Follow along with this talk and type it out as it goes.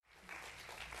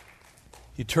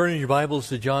You turn in your Bibles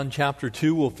to John chapter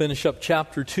 2. We'll finish up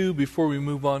chapter 2 before we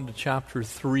move on to chapter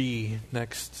 3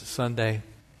 next Sunday.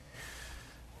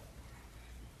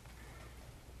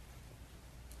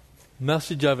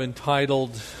 Message I've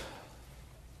entitled,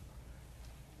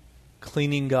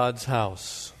 Cleaning God's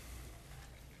House.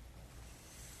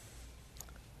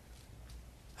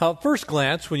 Now, at first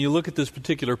glance, when you look at this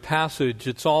particular passage,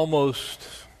 it's almost,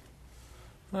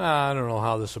 I don't know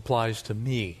how this applies to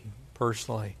me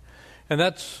personally. And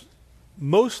that's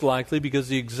most likely because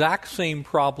the exact same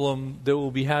problem that will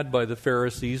be had by the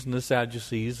Pharisees and the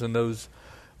Sadducees and those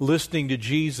listening to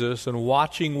Jesus and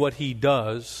watching what he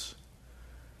does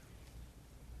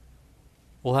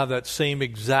will have that same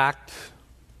exact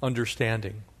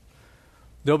understanding.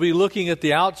 They'll be looking at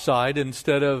the outside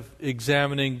instead of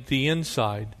examining the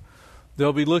inside.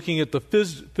 They'll be looking at the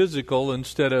physical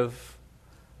instead of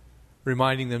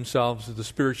reminding themselves of the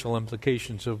spiritual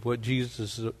implications of what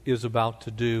Jesus is about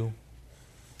to do.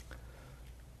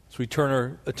 As we turn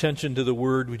our attention to the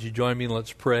Word, would you join me and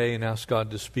let's pray and ask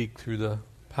God to speak through the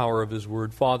power of His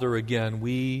Word. Father, again,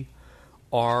 we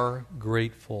are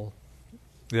grateful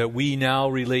that we now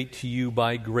relate to you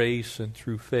by grace and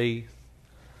through faith.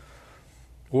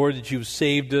 Lord, that you've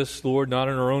saved us, Lord, not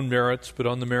on our own merits, but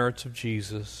on the merits of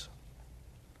Jesus.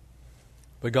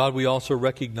 But God, we also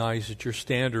recognize that your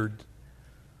standard,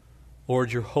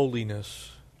 Lord, your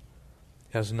holiness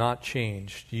has not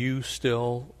changed. You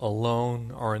still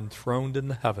alone are enthroned in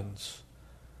the heavens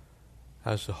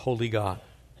as the holy God.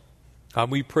 God,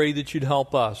 we pray that you'd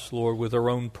help us, Lord, with our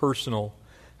own personal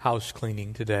house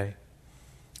cleaning today.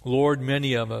 Lord,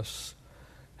 many of us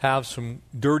have some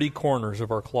dirty corners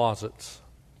of our closets.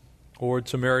 Lord,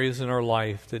 some areas in our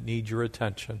life that need your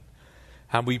attention.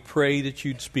 And we pray that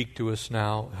you'd speak to us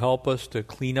now. Help us to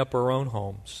clean up our own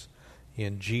homes.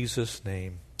 In Jesus'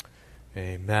 name,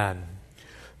 amen.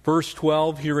 Verse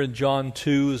 12 here in John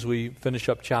 2 as we finish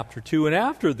up chapter 2. And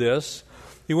after this,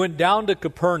 he went down to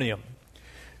Capernaum.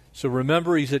 So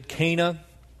remember, he's at Cana.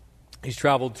 He's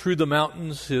traveled through the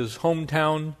mountains, his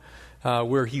hometown,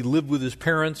 where he lived with his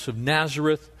parents of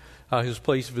Nazareth, his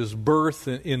place of his birth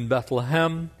in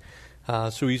Bethlehem.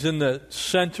 So he's in the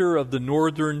center of the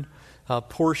northern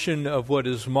portion of what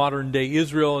is modern-day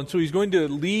Israel. And so he's going to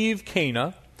leave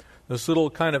Cana, this little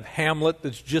kind of hamlet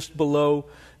that's just below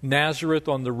Nazareth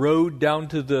on the road down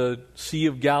to the Sea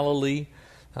of Galilee.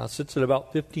 Sits at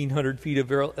about 1,500 feet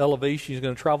of elevation. He's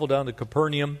going to travel down to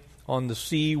Capernaum on the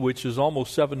sea, which is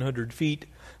almost 700 feet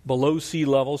below sea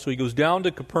level. So he goes down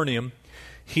to Capernaum.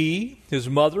 He, his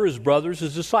mother, his brothers,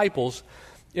 his disciples,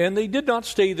 and they did not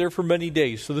stay there for many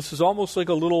days. So this is almost like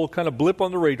a little kind of blip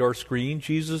on the radar screen.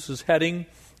 Jesus is heading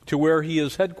to where he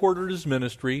has headquartered his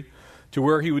ministry, to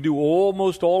where he would do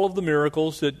almost all of the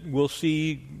miracles that we'll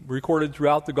see recorded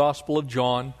throughout the Gospel of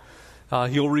John.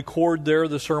 He'll record there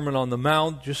the Sermon on the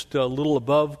Mount, just a little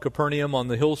above Capernaum on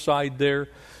the hillside there.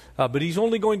 But he's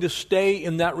only going to stay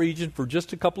in that region for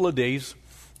just a couple of days.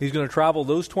 He's going to travel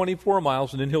those 24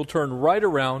 miles, and then he'll turn right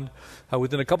around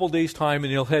within a couple of days' time,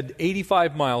 and he'll head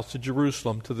 85 miles to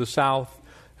Jerusalem, to the south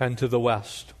and to the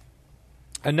west.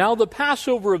 And now the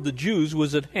Passover of the Jews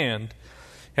was at hand,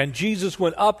 and Jesus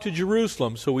went up to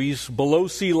Jerusalem. So he's below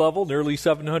sea level, nearly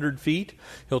 700 feet.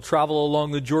 He'll travel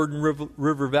along the Jordan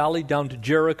River Valley down to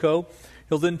Jericho.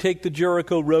 He'll then take the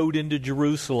Jericho Road into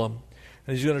Jerusalem.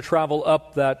 And he's going to travel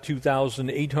up that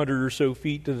 2,800 or so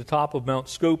feet to the top of Mount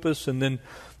Scopus and then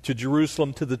to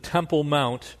Jerusalem to the Temple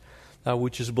Mount,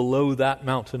 which is below that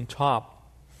mountain top.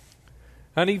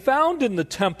 And he found in the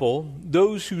temple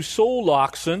those who sold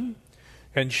oxen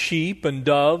and sheep and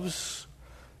doves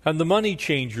and the money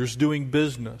changers doing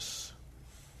business.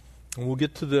 And we'll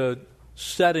get to the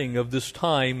setting of this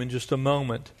time in just a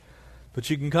moment. But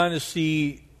you can kind of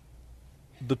see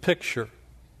the picture.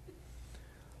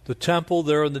 The temple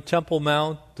there on the Temple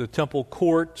Mount, the temple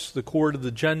courts, the court of the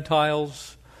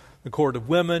Gentiles, the court of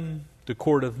women, the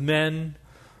court of men,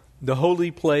 the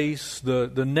holy place, the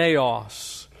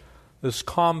naos, this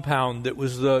compound that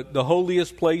was the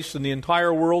holiest place in the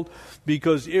entire world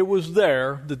because it was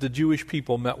there that the Jewish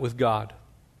people met with God.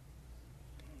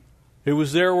 It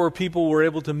was there where people were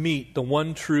able to meet the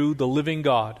one true, the living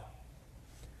God.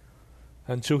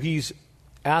 And so he's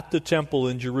at the temple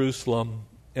in Jerusalem,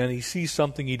 and he sees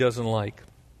something he doesn't like.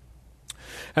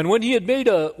 And when he had made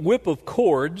a whip of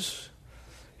cords,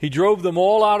 he drove them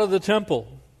all out of the temple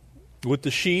with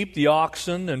the sheep, the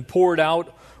oxen, and poured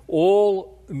out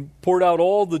all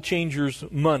the changers'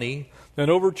 money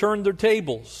and overturned their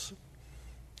tables.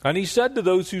 And he said to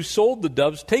those who sold the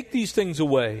doves, "Take these things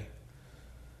away,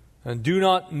 and do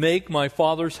not make my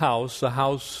Father's house a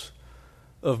house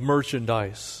of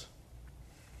merchandise."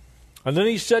 And then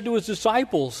he said to his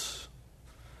disciples,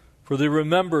 for they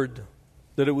remembered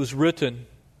that it was written,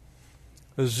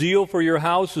 "A zeal for your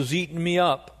house has eaten me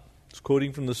up." It's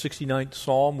quoting from the 69th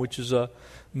Psalm, which is a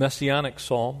messianic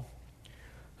psalm.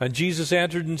 And Jesus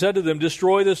answered and said to them,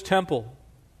 "Destroy this temple."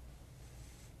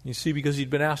 You see, because he'd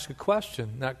been asked a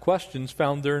question. That question's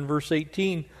found there in verse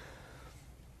 18.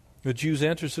 The Jews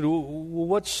answered and said, "Well,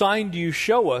 what sign do you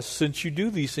show us since you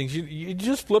do these things? You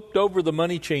just flipped over the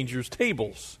money changers'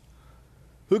 tables.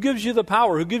 Who gives you the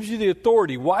power? Who gives you the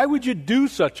authority? Why would you do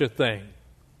such a thing?"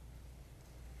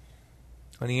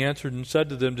 And he answered and said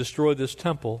to them, "Destroy this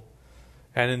temple,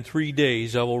 and in 3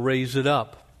 days I will raise it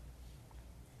up."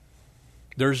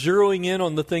 They're zeroing in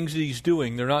on the things that he's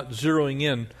doing. They're not zeroing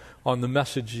in on the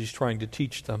message he's trying to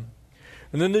teach them.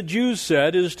 And then the Jews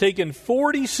said, "It has taken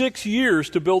 46 years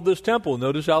to build this temple."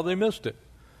 Notice how they missed it.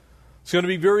 It's going to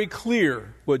be very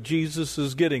clear what Jesus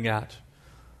is getting at.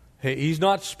 He's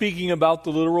not speaking about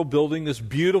the literal building, this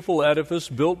beautiful edifice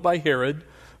built by Herod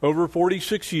over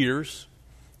 46 years,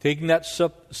 taking that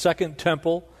second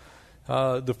temple.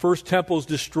 The first temple is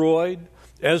destroyed.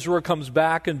 Ezra comes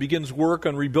back and begins work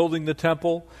on rebuilding the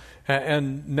temple.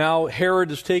 And now Herod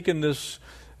has taken this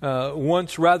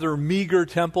once rather meager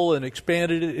temple and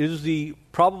expanded it. It is the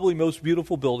probably most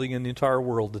beautiful building in the entire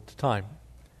world at the time.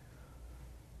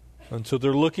 And so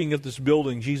they're looking at this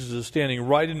building. Jesus is standing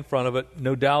right in front of it,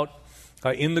 no doubt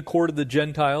in the court of the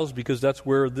Gentiles, because that's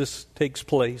where this takes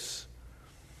place.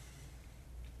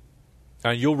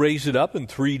 And you'll raise it up in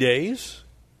 3 days?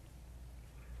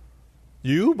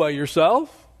 You, by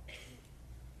yourself?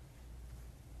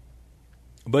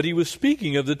 But he was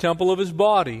speaking of the temple of his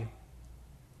body.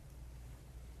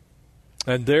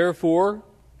 And therefore,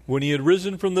 when he had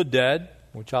risen from the dead,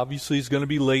 which obviously is going to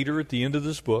be later at the end of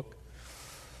this book,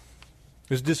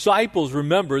 his disciples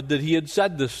remembered that he had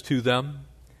said this to them,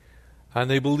 and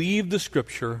they believed the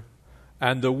Scripture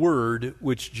and the word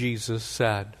which Jesus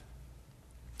said.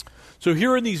 So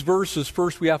here in these verses,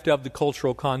 first we have to have the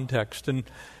cultural context. And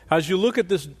as you look at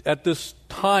this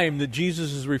time that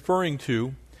Jesus is referring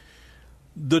to,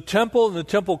 the temple and the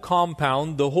temple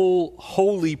compound, the whole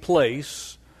holy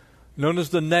place, known as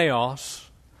the Naos,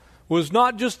 was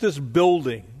not just this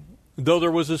building, though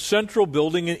there was a central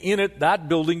building, and in it, that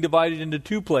building divided into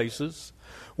two places.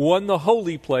 One, the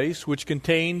holy place, which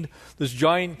contained this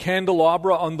giant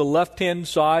candelabra on the left-hand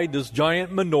side, this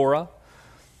giant menorah.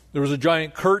 There was a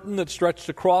giant curtain that stretched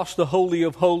across the Holy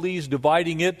of Holies,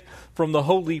 dividing it from the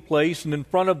holy place, and in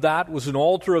front of that was an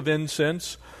altar of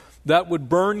incense that would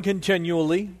burn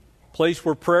continually, a place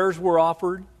where prayers were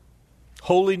offered,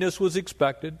 holiness was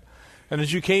expected. And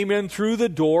as you came in through the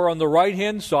door, on the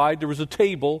right-hand side, there was a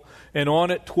table, and on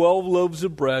it 12 loaves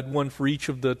of bread, one for each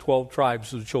of the 12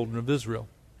 tribes of the children of Israel.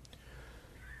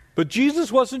 But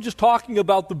Jesus wasn't just talking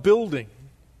about the building.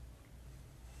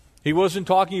 He wasn't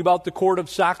talking about the court of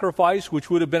sacrifice, which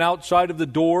would have been outside of the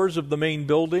doors of the main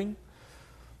building.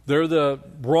 There, the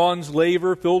bronze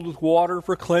laver filled with water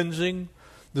for cleansing,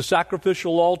 the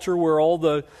sacrificial altar where all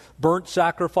the burnt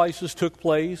sacrifices took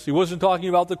place. He wasn't talking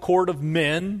about the court of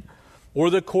men or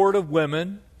the court of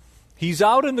women. He's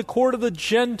out in the court of the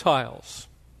Gentiles,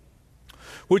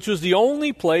 which was the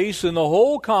only place in the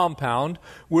whole compound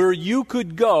where you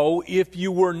could go if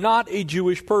you were not a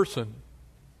Jewish person.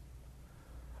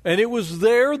 And it was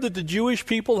there that the Jewish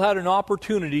people had an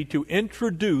opportunity to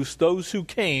introduce those who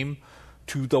came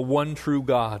to the one true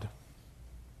God.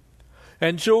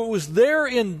 And so it was there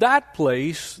in that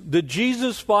place that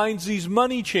Jesus finds these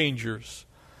money changers.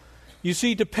 You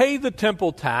see, to pay the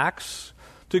temple tax,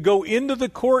 to go into the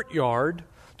courtyard,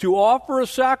 to offer a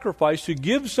sacrifice, to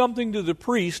give something to the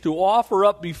priest, to offer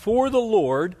up before the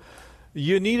Lord,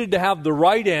 you needed to have the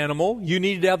right animal, you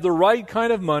needed to have the right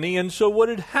kind of money. And so what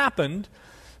had happened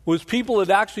was people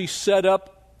had actually set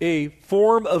up a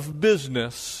form of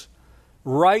business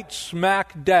right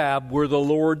smack dab where the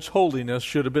Lord's holiness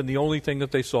should have been the only thing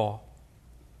that they saw.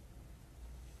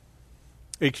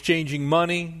 Exchanging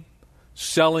money,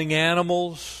 selling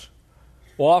animals,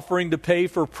 offering to pay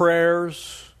for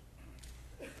prayers.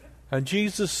 And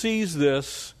Jesus sees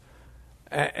this,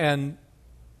 and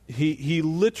he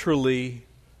literally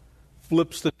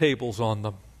flips the tables on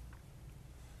them.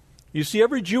 You see,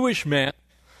 every Jewish man,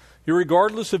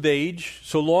 regardless of age,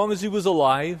 so long as he was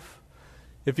alive,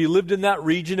 if he lived in that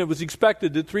region, it was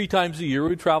expected that 3 times a year he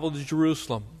would travel to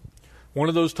Jerusalem. One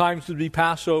of those times would be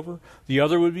Passover, the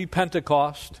other would be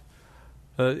Pentecost,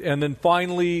 and then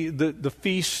finally the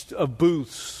Feast of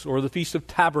Booths, or the Feast of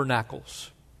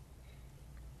Tabernacles.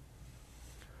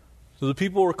 So the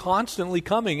people were constantly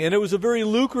coming, and it was a very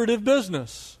lucrative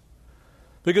business.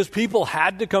 because people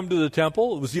had to come to the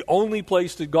temple. It was the only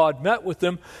place that God met with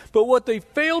them. But what they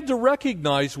failed to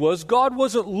recognize was God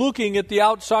wasn't looking at the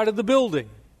outside of the building.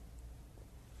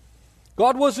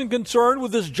 God wasn't concerned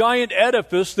with this giant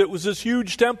edifice that was this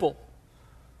huge temple.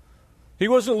 He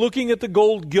wasn't looking at the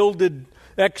gold-gilded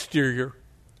exterior.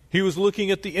 He was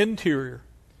looking at the interior.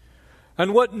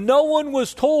 And what no one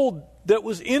was told that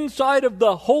was inside of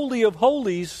the Holy of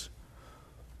Holies,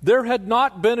 there had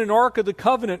not been an Ark of the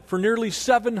Covenant for nearly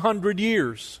 700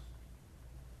 years.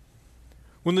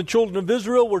 When the children of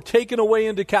Israel were taken away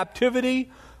into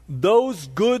captivity, those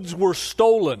goods were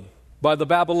stolen by the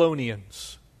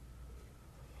Babylonians.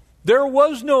 There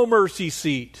was no mercy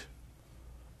seat.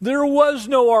 There was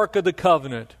no Ark of the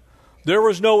Covenant. There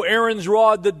was no Aaron's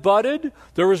rod that budded.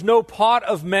 There was no pot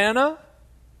of manna.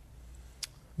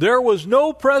 There was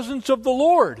no presence of the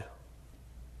Lord.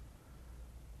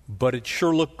 But it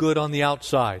sure looked good on the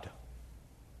outside.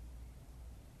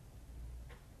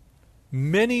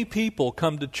 Many people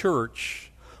come to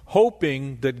church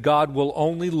hoping that God will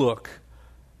only look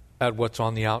at what's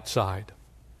on the outside.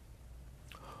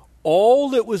 All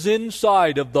that was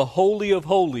inside of the Holy of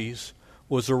Holies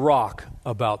was a rock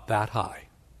about that high.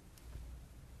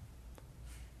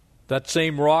 That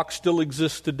same rock still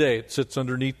exists today. It sits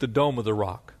underneath the dome of the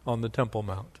rock on the Temple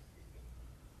Mount.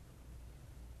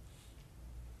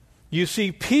 You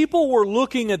see, people were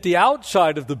looking at the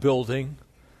outside of the building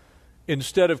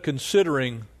instead of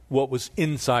considering what was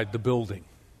inside the building.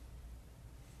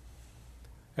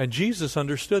 And Jesus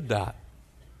understood that.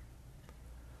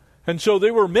 And so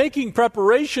they were making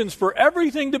preparations for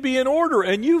everything to be in order.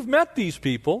 And you've met these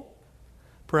people.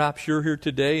 Perhaps you're here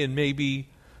today and maybe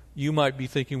you might be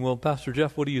thinking, well, Pastor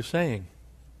Jeff, what are you saying?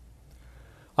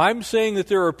 I'm saying that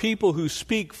there are people who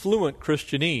speak fluent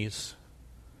Christianese.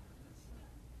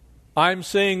 I'm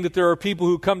saying that there are people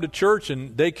who come to church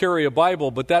and they carry a Bible,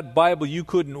 but that Bible, you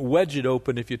couldn't wedge it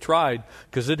open if you tried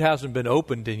because it hasn't been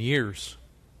opened in years.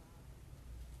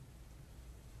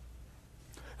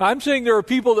 I'm saying there are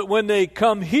people that when they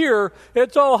come here,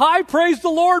 it's all, hi, praise the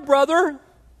Lord, brother.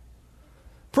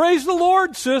 Praise the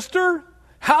Lord, sister.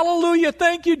 Hallelujah,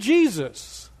 thank you,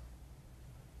 Jesus.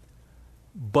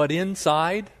 But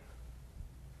inside,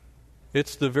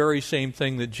 it's the very same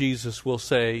thing that Jesus will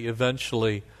say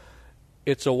eventually.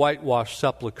 It's a whitewashed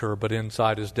sepulcher, but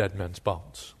inside is dead men's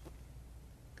bones.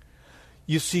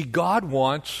 You see, God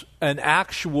wants an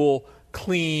actual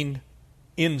clean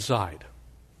inside.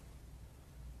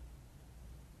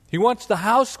 He wants the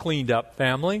house cleaned up,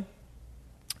 family.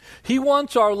 He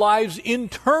wants our lives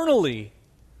internally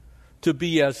to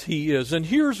be as He is. And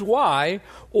here's why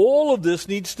all of this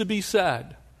needs to be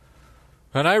said.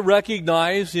 And I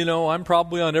recognize, I'm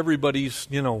probably on everybody's,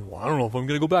 I don't know if I'm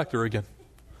going to go back there again.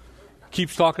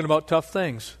 Keeps talking about tough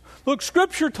things. Look,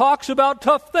 Scripture talks about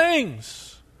tough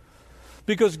things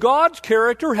because God's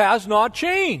character has not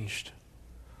changed.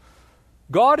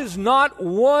 God is not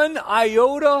one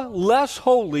iota less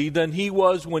holy than He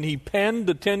was when He penned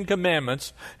the Ten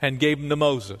Commandments and gave them to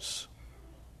Moses.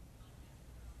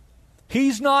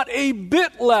 He's not a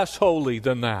bit less holy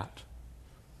than that.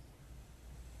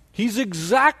 He's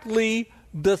exactly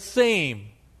the same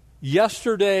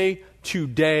yesterday,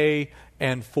 today,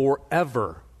 and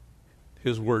forever,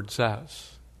 His Word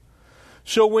says.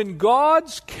 So when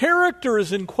God's character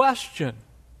is in question,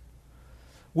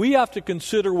 we have to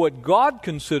consider what God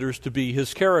considers to be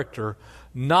His character,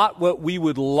 not what we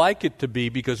would like it to be,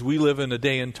 because we live in a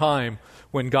day and time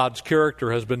when God's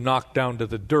character has been knocked down to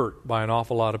the dirt by an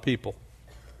awful lot of people.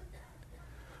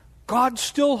 God's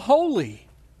still holy,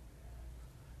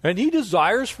 and He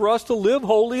desires for us to live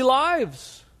holy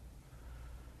lives.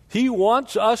 He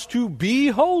wants us to be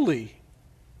holy.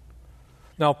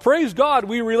 Now, praise God,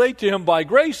 we relate to Him by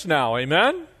grace now,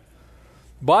 amen?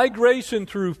 By grace and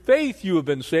through faith you have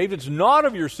been saved. It's not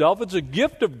of yourself, it's a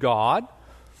gift of God.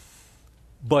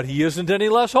 But He isn't any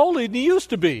less holy than He used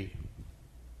to be.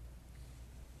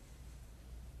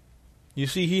 You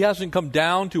see, He hasn't come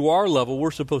down to our level.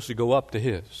 We're supposed to go up to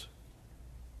His.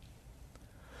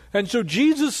 And so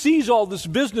Jesus sees all this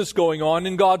business going on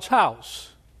in God's house.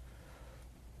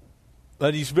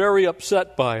 And He's very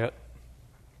upset by it,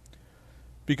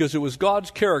 because it was God's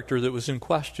character that was in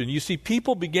question. You see,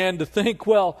 people began to think,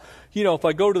 well, if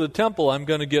I go to the temple, I'm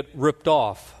going to get ripped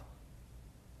off.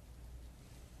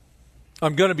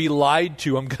 I'm going to be lied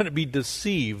to. I'm going to be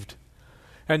deceived.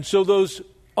 And so those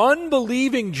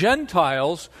unbelieving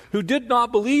Gentiles who did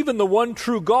not believe in the one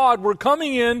true God were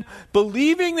coming in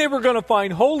believing they were going to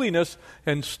find holiness.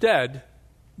 Instead,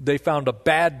 they found a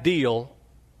bad deal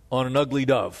on an ugly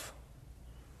dove.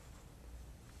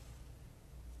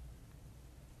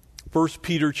 1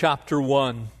 Peter chapter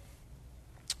 1,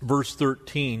 verse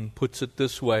 13 puts it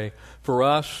this way for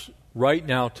us right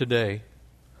now today.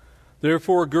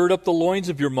 Therefore, gird up the loins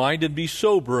of your mind and be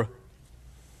sober,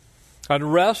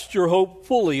 and rest your hope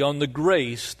fully on the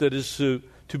grace that is to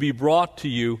be brought to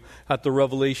you at the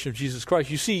revelation of Jesus Christ.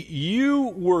 You see,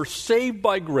 you were saved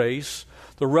by grace.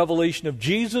 The revelation of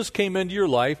Jesus came into your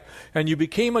life, and you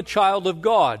became a child of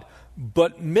God.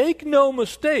 But make no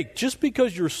mistake, just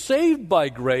because you're saved by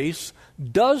grace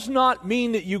does not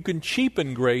mean that you can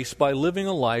cheapen grace by living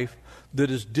a life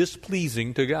that is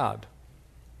displeasing to God.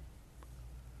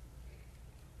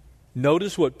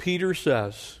 Notice what Peter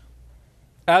says.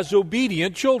 As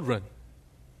obedient children,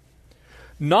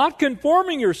 not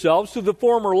conforming yourselves to the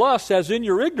former lusts as in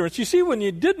your ignorance. You see, when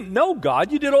you didn't know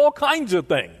God, you did all kinds of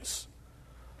things.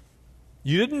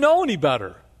 You didn't know any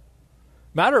better.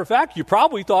 Matter of fact, you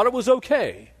probably thought it was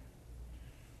okay.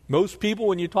 Most people,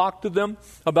 when you talk to them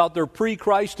about their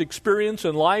pre-Christ experience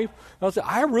in life, they'll say,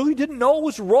 I really didn't know it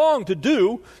was wrong to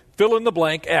do fill in the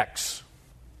blank X.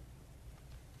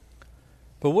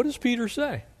 But what does Peter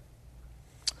say?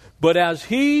 But as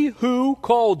he who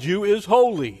called you is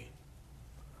holy.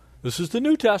 This is the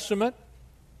New Testament.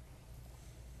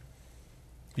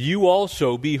 You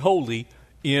also be holy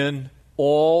in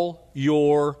all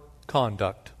your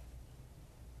conduct.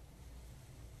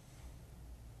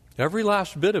 Every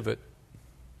last bit of it.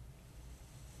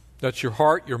 That's your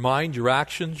heart, your mind, your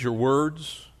actions, your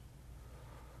words.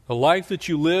 The life that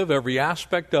you live, every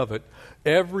aspect of it.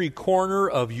 Every corner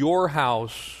of your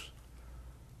house.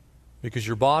 Because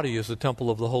your body is the temple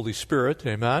of the Holy Spirit.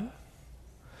 Amen?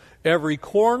 Every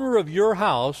corner of your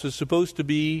house is supposed to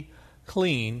be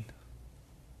clean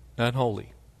and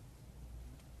holy.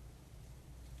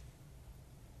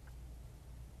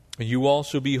 And you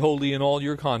also be holy in all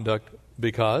your conduct,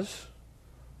 because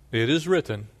it is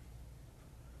written,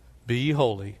 be ye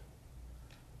holy,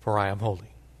 for I am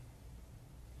holy.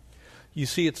 You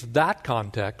see, it's that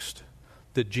context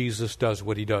that Jesus does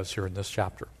what he does here in this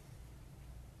chapter.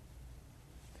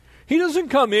 He doesn't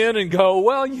come in and go,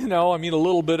 well, a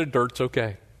little bit of dirt's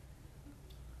okay.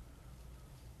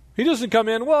 He doesn't come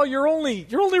in, well, you're only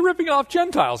ripping off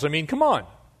Gentiles. Come on.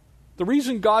 The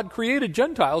reason God created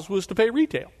Gentiles was to pay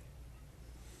retail.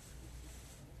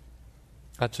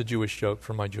 That's a Jewish joke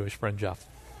from my Jewish friend Jeff.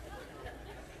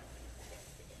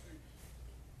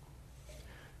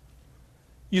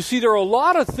 You see, there are a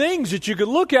lot of things that you could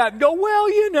look at and go, well,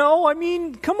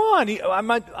 come on.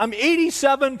 I'm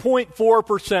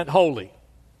 87.4% holy.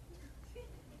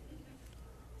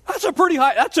 That's a pretty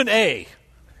high, that's an A.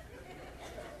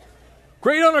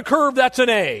 Grade on a curve, that's an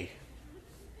A.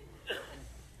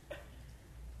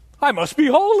 I must be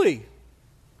holy.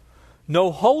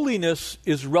 No, holiness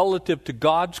is relative to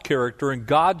God's character and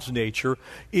God's nature.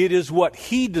 It is what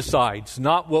He decides,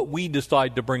 not what we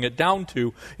decide to bring it down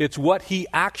to. It's what He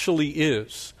actually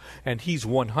is. And He's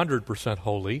 100%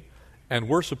 holy, and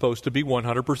we're supposed to be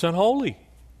 100% holy.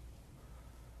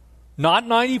 Not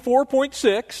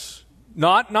 94.6,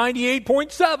 not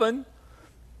 98.7.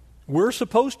 We're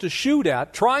supposed to shoot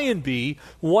at, try and be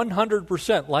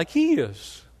 100% like He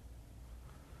is.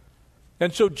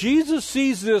 And so Jesus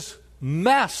sees this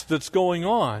mess that's going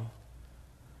on,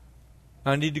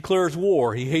 and He declares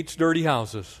war. He hates dirty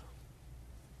houses.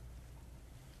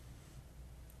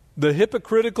 The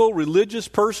hypocritical religious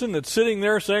person that's sitting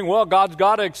there saying, well, God's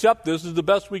got to accept this is the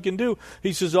best we can do.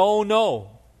 He says, oh no.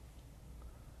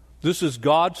 This is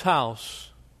God's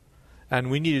house, and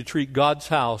we need to treat God's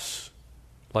house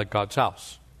like God's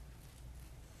house.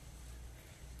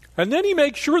 And then He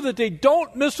makes sure that they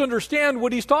don't misunderstand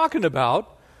what He's talking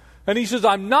about. And He says,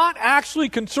 I'm not actually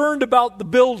concerned about the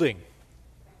building.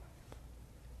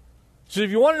 So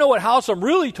if you want to know what house I'm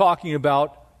really talking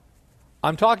about,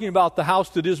 I'm talking about the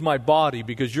house that is my body,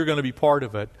 because you're going to be part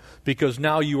of it, because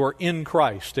now you are in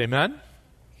Christ. Amen?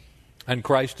 And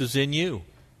Christ is in you.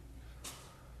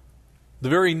 The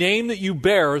very name that you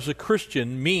bear as a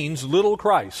Christian means little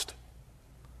Christ.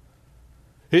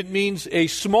 It means a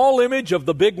small image of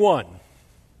the big one.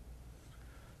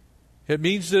 It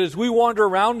means that as we wander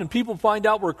around and people find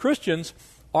out we're Christians,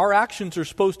 our actions are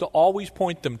supposed to always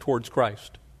point them towards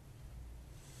Christ.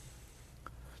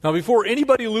 Now, before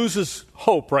anybody loses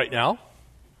hope right now,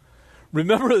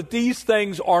 remember that these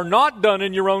things are not done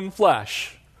in your own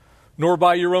flesh, nor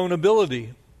by your own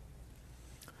ability.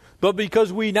 But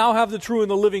because we now have the true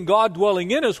and the living God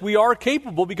dwelling in us, we are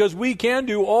capable, because we can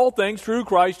do all things through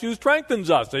Christ who strengthens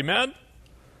us. Amen?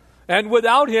 And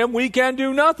without Him, we can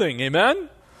do nothing. Amen?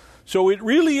 So it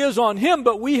really is on Him,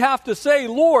 but we have to say,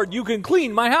 Lord, you can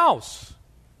clean my house.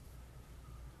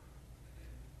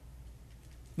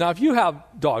 Now, if you have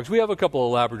dogs, we have a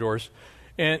couple of Labradors,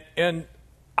 and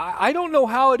I don't know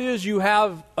how it is you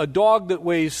have a dog that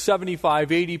weighs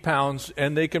 75, 80 pounds,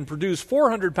 and they can produce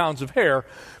 400 pounds of hair,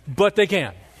 but they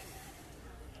can.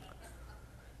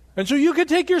 And so you can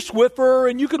take your Swiffer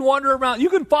and you can wander around. You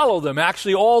can follow them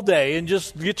actually all day and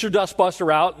just get your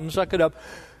dustbuster out and suck it up.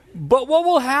 But what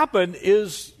will happen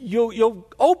is you'll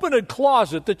open a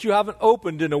closet that you haven't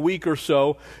opened in a week or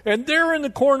so, and there in the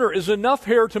corner is enough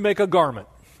hair to make a garment.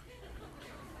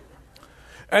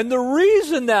 And the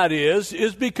reason that is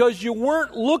because you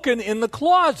weren't looking in the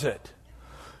closet.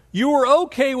 You were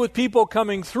okay with people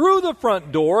coming through the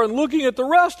front door and looking at the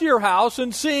rest of your house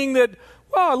and seeing that,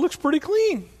 wow, it looks pretty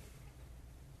clean.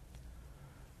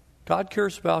 God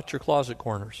cares about your closet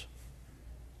corners.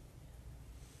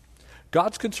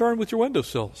 God's concerned with your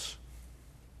windowsills.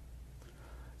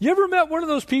 You ever met one of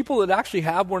those people that actually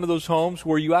have one of those homes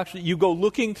where you go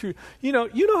looking through, you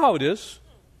know how it is.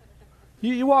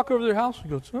 You walk over to their house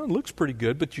and go, oh, it looks pretty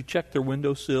good, but you check their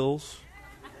windowsills.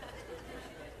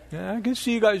 Yeah, I can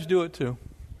see you guys do it too.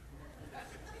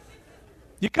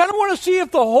 You kind of want to see if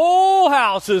the whole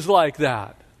house is like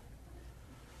that.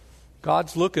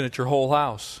 God's looking at your whole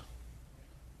house.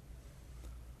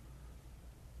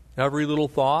 Every little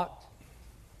thought,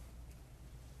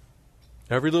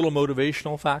 every little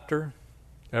motivational factor,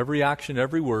 every action,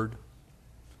 every word.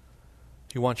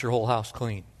 He wants your whole house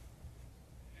clean.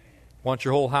 He wants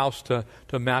your whole house to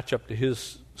match up to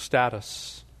His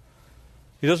status.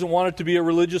 He doesn't want it to be a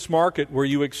religious market where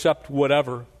you accept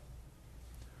whatever.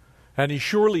 And He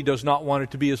surely does not want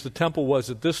it to be, as the temple was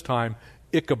at this time,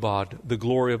 Ichabod, the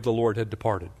glory of the Lord had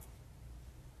departed.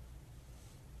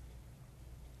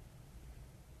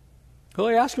 So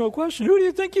they ask him a question, who do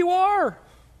you think you are?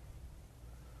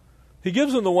 He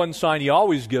gives them the one sign he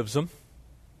always gives them,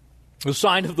 the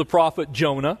sign of the prophet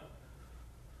Jonah.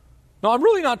 Now, I'm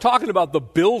really not talking about the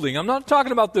building. I'm not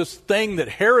talking about this thing that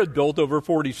Herod built over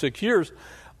 46 years.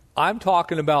 I'm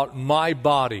talking about my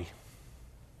body.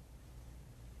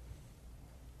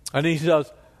 And he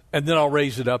says, and then I'll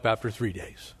raise it up after 3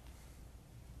 days.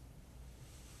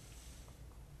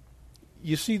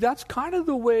 You see, that's kind of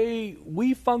the way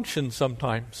we function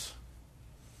sometimes.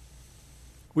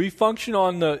 We function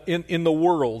in the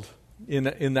world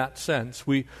in that sense.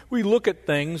 We look at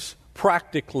things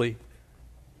practically.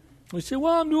 We say,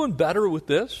 well, I'm doing better with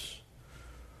this.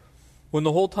 When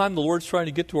the whole time the Lord's trying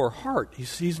to get to our heart.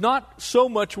 He's not so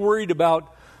much worried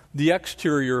about the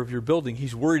exterior of your building.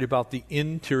 He's worried about the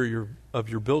interior of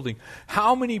your building.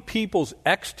 How many people's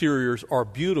exteriors are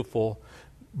beautiful,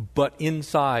 but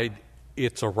inside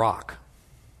it's a rock?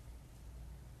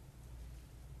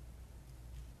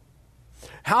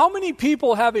 How many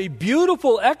people have a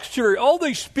beautiful exterior? Oh,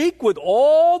 they speak with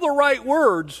all the right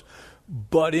words,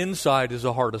 but inside is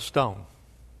a heart of stone.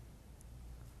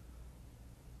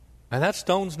 And that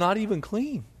stone's not even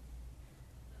clean.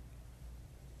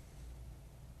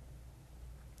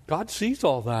 God sees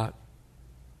all that.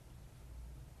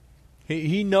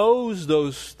 He knows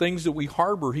those things that we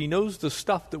harbor. He knows the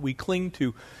stuff that we cling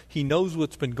to. He knows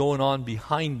what's been going on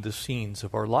behind the scenes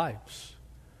of our lives.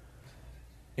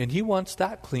 And He wants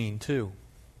that clean too.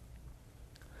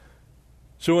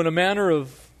 So in a manner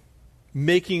of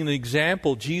making an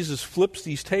example, Jesus flips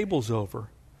these tables over.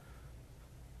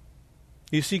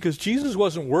 You see, because Jesus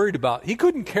wasn't worried about, He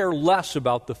couldn't care less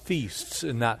about the feasts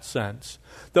in that sense.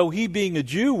 Though He, being a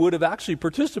Jew, would have actually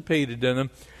participated in them.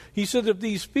 He said if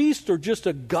these feasts are just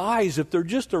a guise, if they're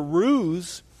just a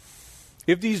ruse,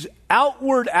 if these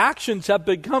outward actions have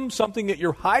become something that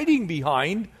you're hiding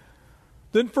behind,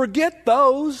 then forget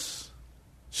those.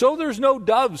 So there's no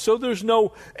doves, so there's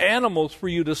no animals for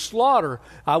you to slaughter.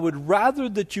 I would rather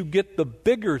that you get the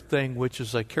bigger thing, which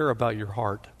is I care about your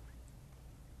heart.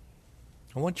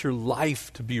 I want your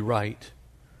life to be right.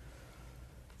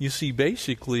 You see,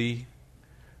 basically,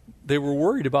 they were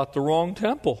worried about the wrong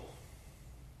temple.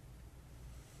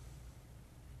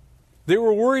 They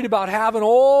were worried about having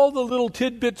all the little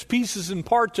tidbits, pieces, and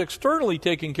parts externally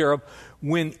taken care of,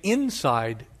 when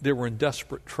inside they were in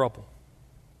desperate trouble.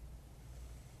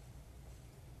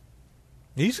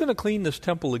 He's going to clean this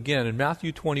temple again. In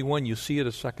Matthew 21, you see it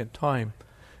a second time.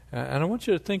 And I want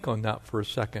you to think on that for a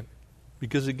second,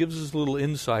 because it gives us a little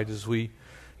insight as we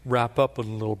wrap up in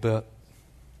a little bit.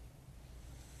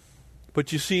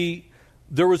 But you see,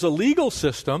 there was a legal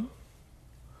system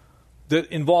that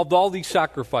involved all these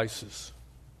sacrifices.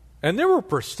 And they were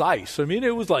precise. I mean,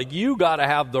 it was like you got to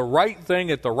have the right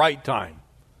thing at the right time.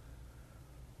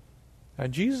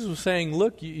 And Jesus was saying,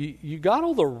 look, you got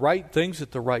all the right things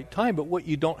at the right time, but what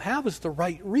you don't have is the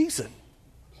right reason.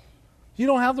 You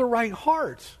don't have the right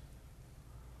heart.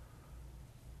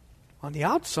 On the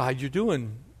outside, you're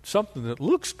doing something that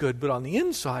looks good, but on the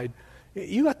inside,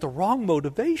 you got the wrong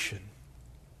motivation.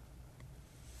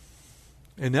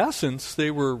 In essence, they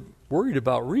were worried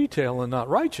about retail and not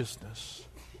righteousness.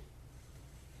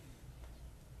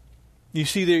 You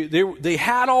see, they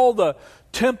had all the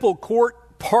temple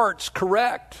court parts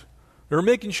correct. They were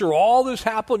making sure all this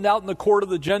happened out in the court of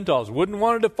the Gentiles. Wouldn't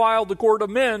want to defile the court of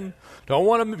men. Don't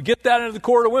want to get that into the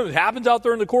court of women. It happens out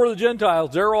there in the court of the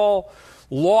Gentiles. They're all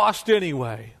lost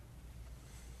anyway.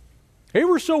 They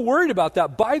were so worried about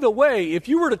that. By the way, if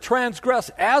you were to transgress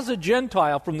as a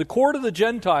Gentile from the court of the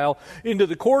Gentile into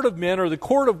the court of men or the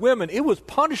court of women, it was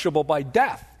punishable by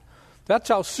death. That's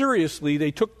how seriously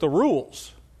they took the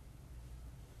rules.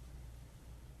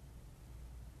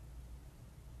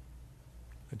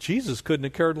 But Jesus couldn't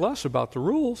have cared less about the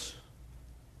rules.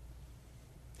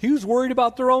 He was worried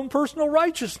about their own personal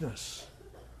righteousness.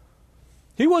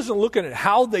 He wasn't looking at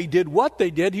how they did what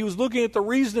they did. He was looking at the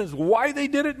reasons why they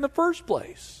did it in the first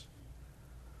place.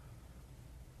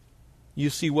 You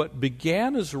see, what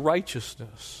began as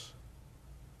righteousness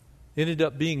ended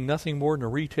up being nothing more than a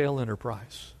retail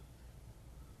enterprise.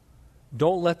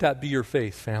 Don't let that be your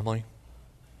faith, family.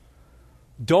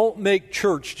 Don't make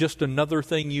church just another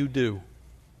thing you do.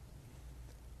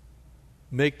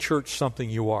 Make church something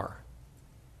you are.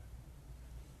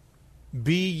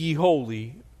 Be ye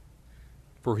holy,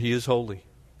 for he is holy.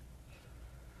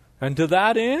 And to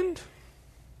that end,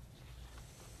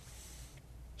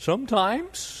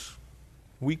 sometimes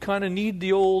we kind of need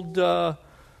the old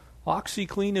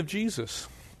OxyClean of Jesus.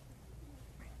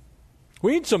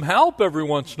 We need some help every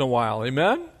once in a while,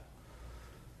 amen?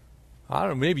 I don't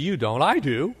know, maybe you don't. I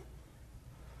do.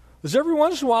 Because every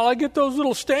once in a while I get those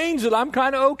little stains that I'm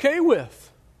kind of okay with.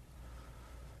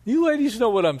 You ladies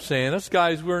know what I'm saying. Us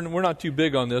guys, we're not too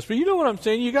big on this, but you know what I'm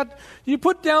saying. You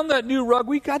put down that new rug.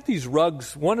 We got these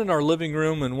rugs, one in our living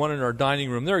room and one in our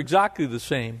dining room. They're exactly the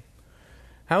same.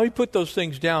 How we put those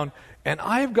things down, and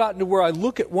I have gotten to where I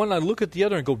look at one, I look at the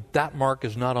other, and go, that mark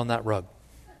is not on that rug.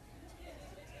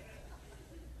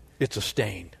 It's a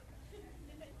stain.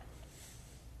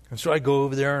 And so I go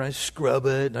over there and I scrub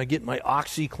it, and I get my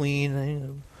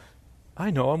OxyClean.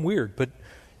 I know I'm weird, but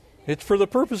it's for the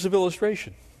purpose of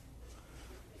illustration.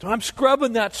 So I'm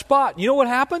scrubbing that spot. You know what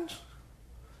happens?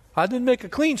 I didn't make a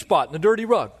clean spot in the dirty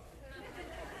rug.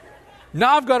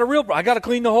 Now I've got I got to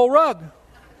clean the whole rug.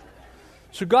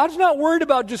 So God's not worried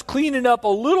about just cleaning up a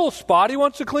little spot. He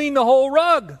wants to clean the whole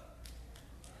rug.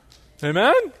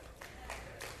 Amen?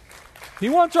 He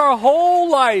wants our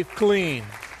whole life clean.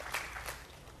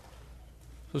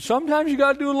 So sometimes you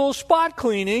got to do a little spot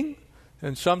cleaning,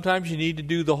 and sometimes you need to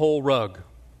do the whole rug.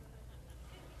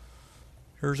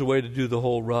 Here's a way to do the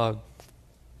whole rug.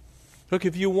 Look,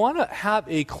 if you want to have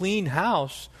a clean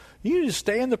house, you need to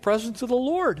stay in the presence of the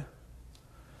Lord.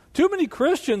 Too many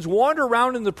Christians wander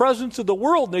around in the presence of the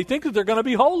world and they think that they're going to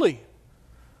be holy.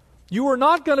 You are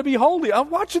not going to be holy. I'm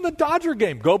watching the Dodger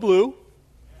game. Go Blue.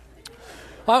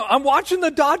 I'm watching the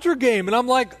Dodger game and I'm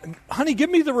like, honey, give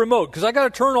me the remote because I got to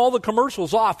turn all the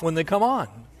commercials off when they come on.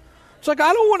 It's like,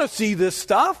 I don't want to see this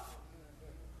stuff.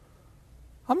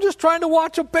 I'm just trying to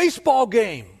watch a baseball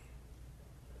game.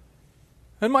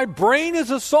 And my brain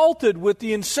is assaulted with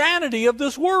the insanity of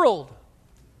this world.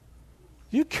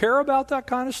 Do you care about that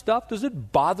kind of stuff? Does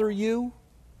it bother you?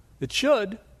 It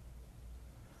should.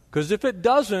 Because if it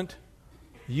doesn't,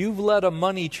 you've let a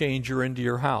money changer into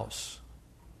your house.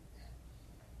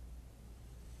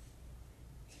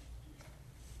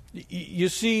 You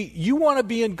see, you want to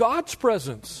be in God's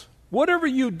presence. Whatever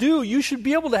you do, you should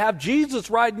be able to have Jesus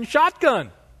riding shotgun.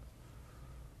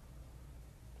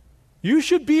 You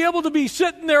should be able to be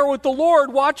sitting there with the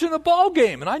Lord watching the ball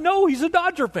game. And I know he's a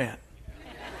Dodger fan.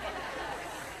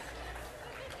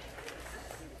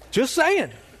 Just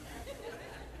saying.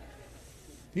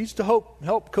 Needs to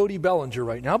help Cody Bellinger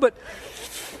right now, but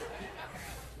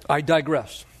I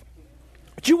digress.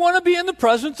 But you want to be in the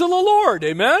presence of the Lord,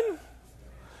 amen?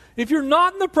 If you're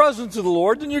not in the presence of the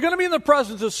Lord, then you're going to be in the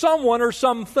presence of someone or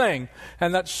something.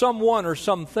 And that someone or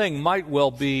something might well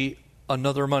be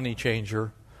another money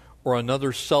changer or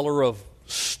another seller of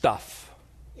stuff.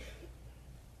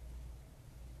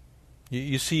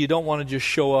 You see, you don't want to just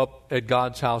show up at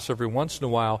God's house every once in a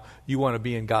while. You want to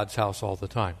be in God's house all the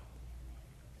time.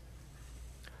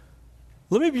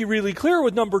 Let me be really clear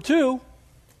with number 2.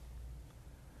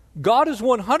 God is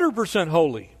 100%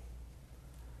 holy.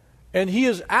 And he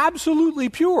is absolutely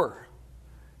pure.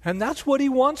 And that's what he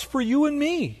wants for you and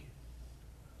me.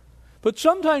 But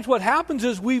sometimes what happens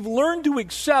is we've learned to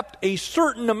accept a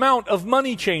certain amount of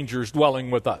money changers dwelling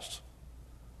with us.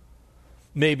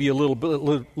 Maybe a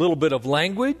little bit of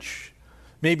language,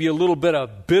 maybe a little bit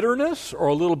of bitterness or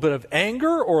a little bit of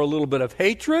anger or a little bit of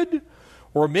hatred,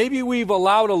 or maybe we've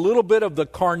allowed a little bit of the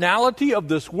carnality of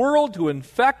this world to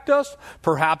infect us.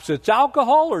 Perhaps it's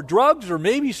alcohol or drugs or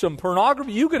maybe some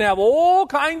pornography. You can have all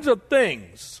kinds of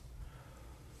things.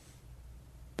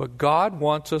 But God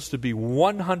wants us to be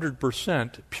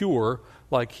 100% pure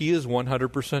like He is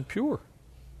 100% pure.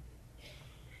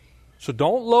 So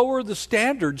don't lower the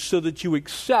standards so that you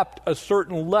accept a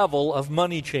certain level of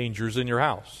money changers in your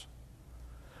house.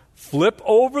 Flip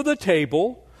over the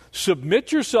table,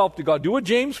 submit yourself to God. Do what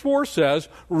James 4 says,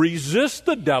 resist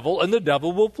the devil and the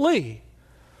devil will flee.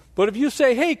 But if you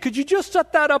say, hey, could you just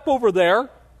set that up over there?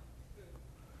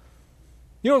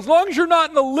 As long as you're not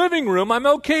in the living room, I'm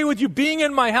okay with you being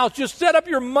in my house. Just set up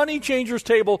your money changers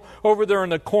table over there in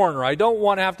the corner. I don't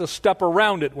want to have to step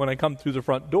around it when I come through the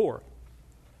front door.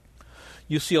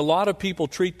 You see, a lot of people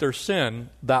treat their sin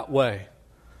that way.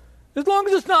 As long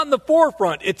as it's not in the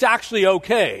forefront, it's actually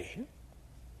okay.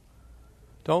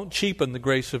 Don't cheapen the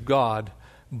grace of God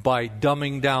by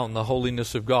dumbing down the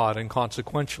holiness of God and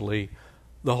consequentially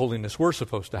the holiness we're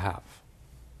supposed to have.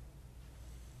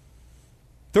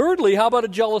 Thirdly, how about a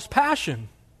jealous passion?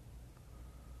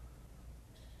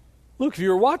 Look, if you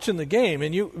were watching the game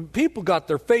and people got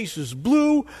their faces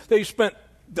blue, they spent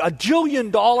 $1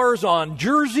 jillion on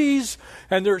jerseys,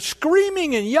 and they're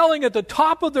screaming and yelling at the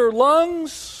top of their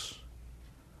lungs.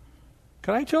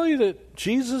 Can I tell you that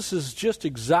Jesus is just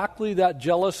exactly that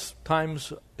jealous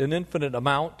times an infinite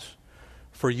amount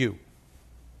for you,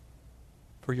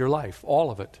 for your life,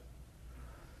 all of it.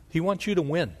 He wants you to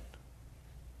win.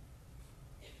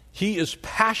 He is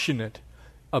passionate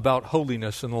about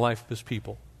holiness in the life of His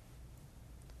people.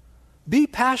 Be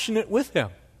passionate with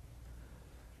Him.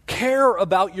 Care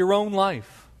about your own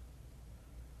life.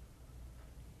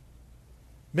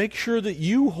 Make sure that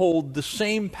you hold the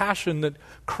same passion that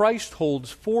Christ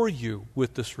holds for you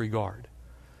with this regard.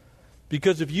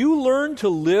 Because if you learn to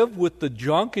live with the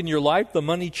junk in your life, the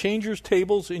money changers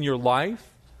tables in your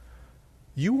life,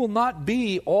 you will not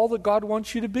be all that God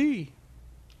wants you to be.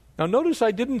 Now notice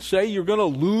I didn't say you're going to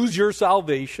lose your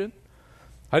salvation.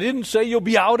 I didn't say you'll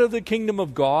be out of the kingdom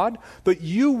of God, but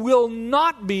you will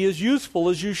not be as useful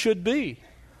as you should be.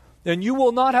 And you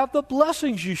will not have the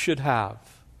blessings you should have.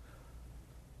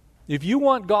 If you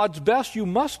want God's best, you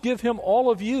must give Him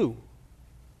all of you.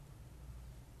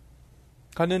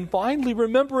 And then finally,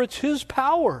 remember it's His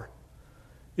power.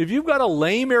 If you've got a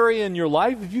lame area in your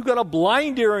life, if you've got a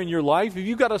blind area in your life, if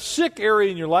you've got a sick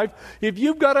area in your life, if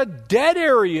you've got a dead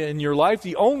area in your life,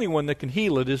 the only one that can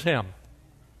heal it is Him.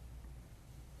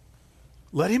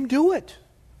 Let Him do it.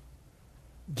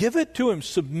 Give it to Him.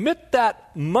 Submit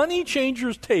that money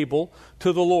changer's table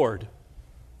to the Lord.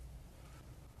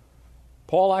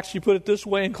 Paul actually put it this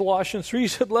way in Colossians 3. He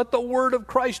said, let the word of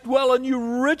Christ dwell in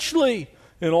you richly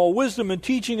in all wisdom and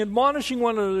teaching, admonishing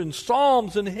one another in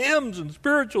psalms and hymns and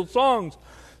spiritual songs,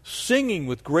 singing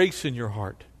with grace in your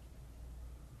heart.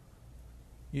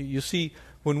 You see,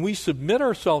 when we submit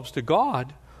ourselves to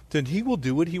God, then He will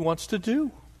do what He wants to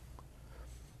do.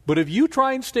 But if you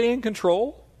try and stay in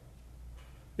control,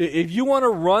 if you want to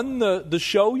run the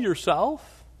show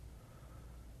yourself,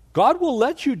 God will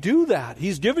let you do that.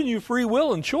 He's given you free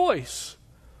will and choice.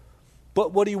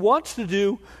 But what He wants to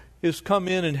do is come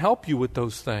in and help you with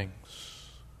those things.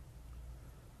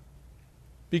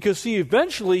 Because, see,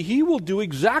 eventually He will do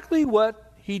exactly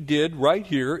what He did right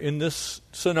here in this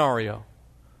scenario.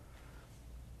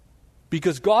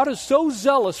 Because God is so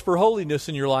zealous for holiness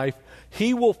in your life,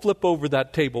 He will flip over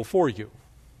that table for you.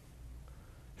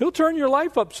 He'll turn your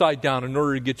life upside down in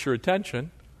order to get your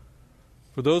attention.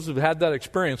 For those who've had that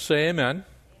experience, say amen.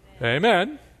 Amen.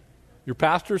 Amen. Your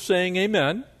pastor's saying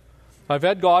amen. I've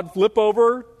had God flip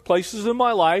over places in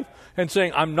my life and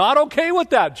saying, I'm not okay with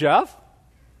that, Jeff.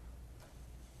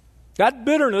 That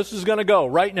bitterness is going to go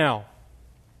right now.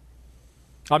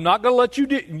 I'm not going to let you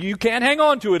you can't hang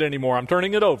on to it anymore. I'm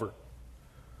turning it over.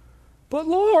 But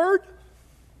Lord,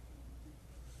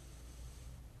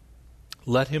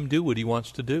 let Him do what He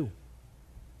wants to do.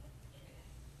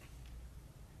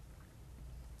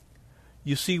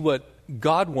 You see, what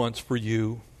God wants for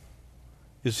you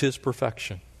is His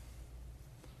perfection.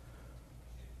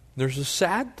 There's a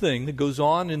sad thing that goes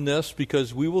on in this,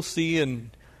 because we will see in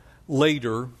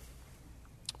later,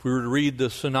 if we were to read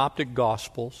the synoptic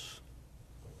gospels,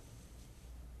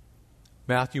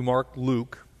 Matthew, Mark,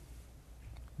 Luke,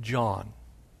 John.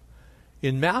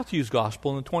 In Matthew's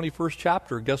gospel, in the 21st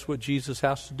chapter, guess what Jesus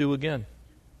has to do again?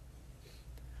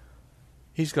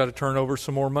 He's got to turn over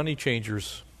some more money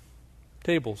changers'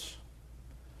 tables.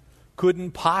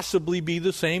 Couldn't possibly be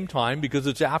the same time, because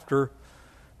it's after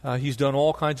He's done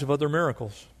all kinds of other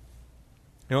miracles.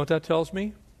 You know what that tells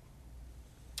me?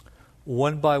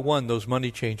 One by one, those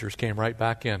money changers came right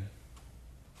back in.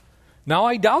 Now,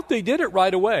 I doubt they did it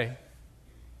right away.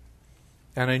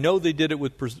 And I know they did it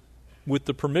with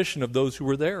the permission of those who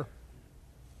were there.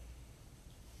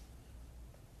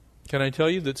 Can I tell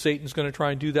you that Satan's going to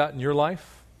try and do that in your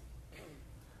life?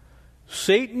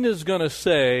 Satan is going to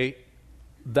say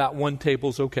that one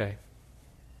table's okay.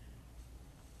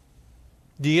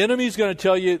 The enemy's going to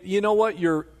tell you, you know what,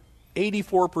 you're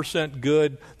 84%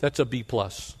 good, that's a B+.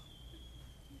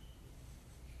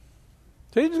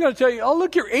 Satan's going to tell you, oh,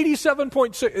 look, you're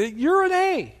 87.6, you're an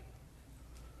A.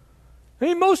 I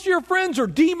mean, most of your friends are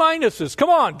D-minuses. Come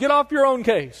on, get off your own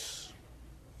case.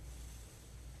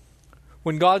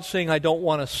 When God's saying, I don't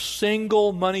want a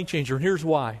single money changer, and here's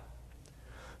why.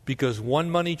 Because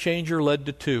one money changer led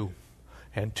to two,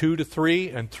 and 2 to 3,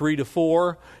 and 3 to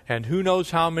 4, and who knows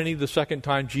how many the second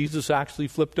time Jesus actually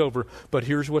flipped over. But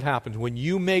here's what happens. When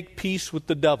you make peace with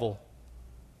the devil,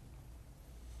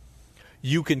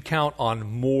 you can count on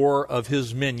more of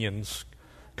his minions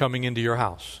coming into your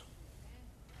house.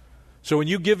 So when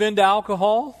you give in to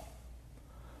alcohol,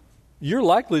 you're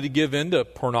likely to give in to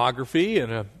pornography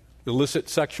and an illicit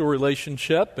sexual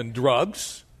relationship and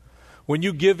drugs. When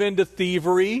you give in to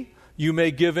thievery, you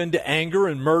may give in to anger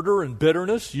and murder and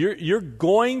bitterness. You're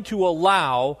going to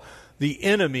allow the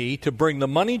enemy to bring the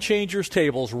money changers'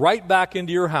 tables right back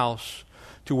into your house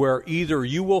to where either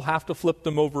you will have to flip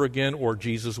them over again or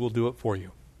Jesus will do it for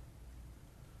you.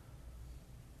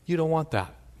 You don't want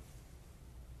that.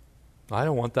 I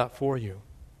don't want that for you.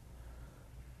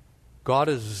 God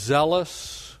is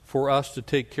zealous for us to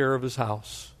take care of his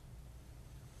house.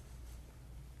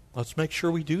 Let's make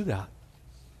sure we do that.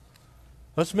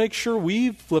 Let's make sure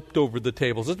we've flipped over the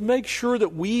tables. Let's make sure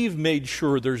that we've made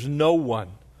sure there's no one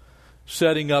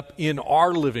setting up in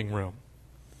our living room.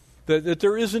 That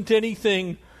there isn't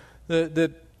anything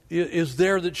that is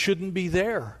there that shouldn't be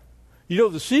there. You know,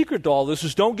 the secret to all this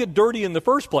is don't get dirty in the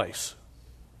first place.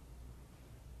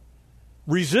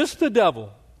 Resist the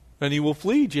devil, and he will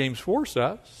flee, James 4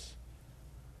 says.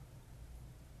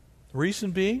 The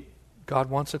reason being, God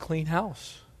wants a clean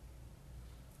house.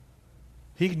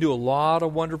 He can do a lot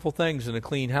of wonderful things in a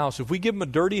clean house. If we give him a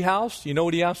dirty house, you know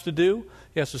what he has to do?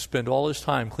 He has to spend all his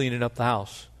time cleaning up the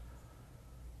house.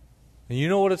 And you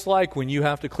know what it's like when you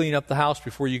have to clean up the house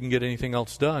before you can get anything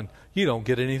else done. You don't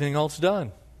get anything else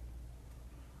done.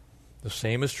 The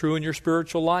same is true in your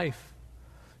spiritual life.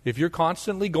 If you're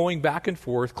constantly going back and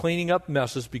forth, cleaning up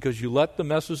messes because you let the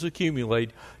messes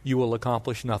accumulate, you will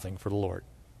accomplish nothing for the Lord.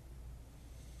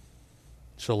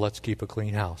 So let's keep a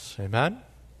clean house. Amen?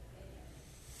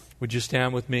 Would you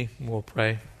stand with me? We'll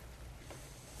pray.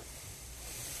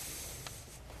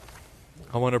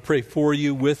 I want to pray for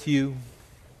you, with you.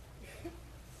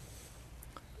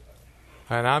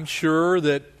 And I'm sure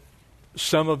that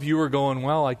some of you are going,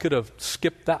 well, I could have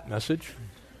skipped that message.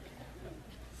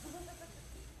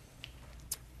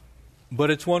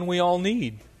 But it's one we all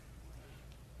need.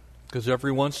 Because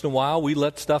every once in a while we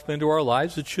let stuff into our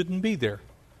lives that shouldn't be there.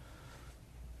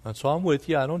 That's why I'm with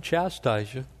you. I don't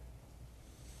chastise you.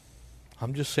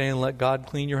 I'm just saying let God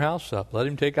clean your house up. Let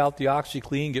him take out the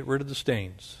OxyClean, get rid of the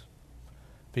stains.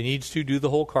 If he needs to, do the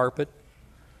whole carpet.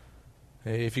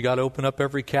 If you got to open up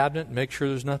every cabinet and make sure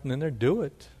there's nothing in there, do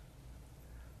it.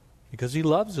 Because he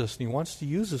loves us and he wants to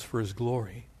use us for his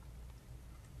glory.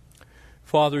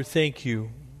 Father, thank you.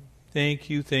 Thank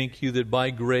you that by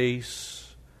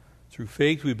grace, through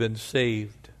faith, we've been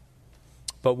saved.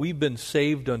 But we've been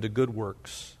saved unto good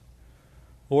works.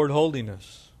 Lord,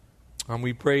 holiness. And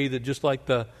we pray that just like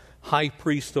the high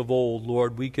priest of old,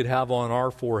 Lord, we could have on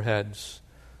our foreheads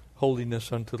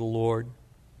holiness unto the Lord.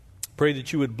 Pray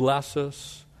that you would bless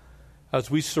us.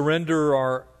 As we surrender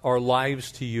our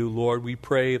lives to you, Lord, we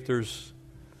pray if there's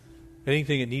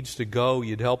anything that needs to go,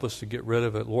 you'd help us to get rid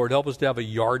of it. Lord, help us to have a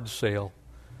yard sale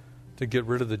to get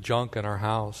rid of the junk in our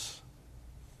house.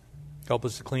 Help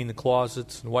us to clean the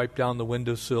closets and wipe down the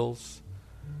windowsills.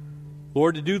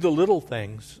 Lord, to do the little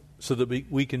things so that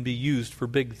we can be used for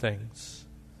big things.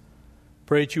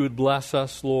 Pray that you would bless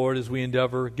us, Lord, as we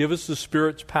endeavor. Give us the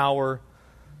Spirit's power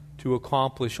to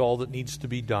accomplish all that needs to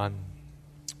be done.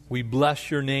 We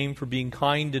bless your name for being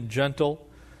kind and gentle.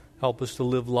 Help us to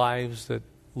live lives that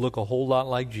look a whole lot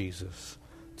like Jesus.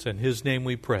 It's in his name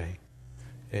we pray.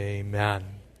 Amen.